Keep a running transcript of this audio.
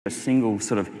a single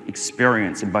sort of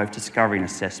experience in both discovery and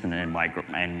assessment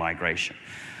and migration.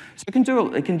 So it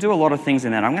can do a lot of things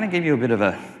in that. I'm going to give you a bit of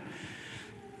a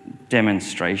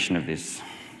demonstration of this.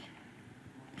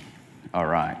 All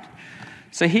right.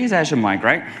 So here's Azure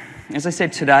Migrate. As I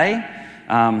said today,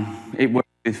 it works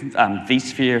with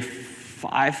vSphere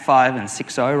 5.5 and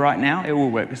 6.0 right now. It will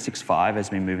work with 6.5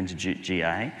 as we move into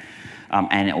GA,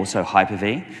 and also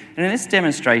Hyper-V. And in this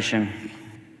demonstration,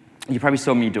 you probably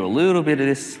saw me do a little bit of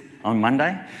this on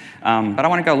Monday, but I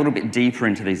want to go a little bit deeper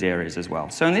into these areas as well.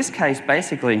 So in this case,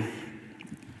 basically,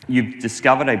 you've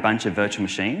discovered a bunch of virtual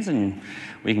machines, and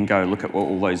we can go look at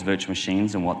all those virtual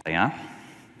machines and what they are.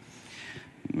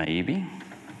 Maybe.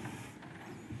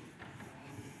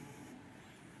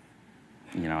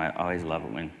 You know, I always love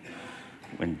it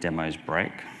when demos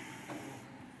break.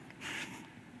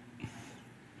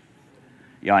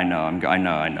 Yeah, I know,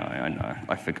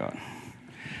 I forgot.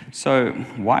 So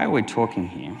while we're talking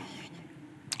here,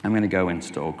 I'm going to go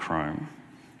install Chrome.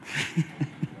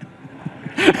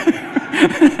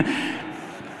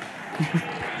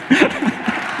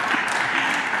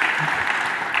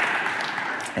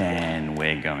 And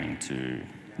we're going to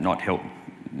not help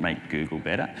make Google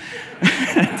better.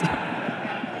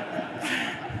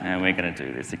 And we're going to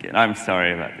do this again. I'm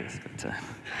sorry about this, but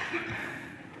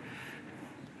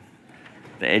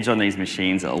the edge on these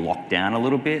machines are locked down a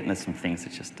little bit, and there's some things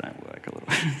that just don't work a little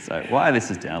bit. So while this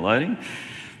is downloading,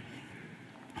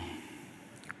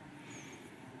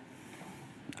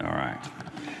 all right.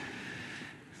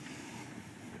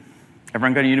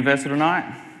 Everyone go to Universal tonight?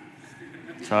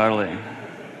 Totally. I'm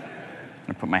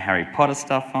gonna put my Harry Potter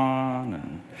stuff on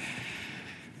and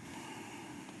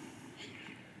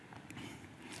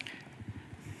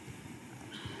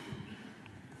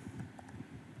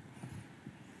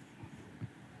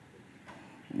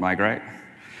migrate.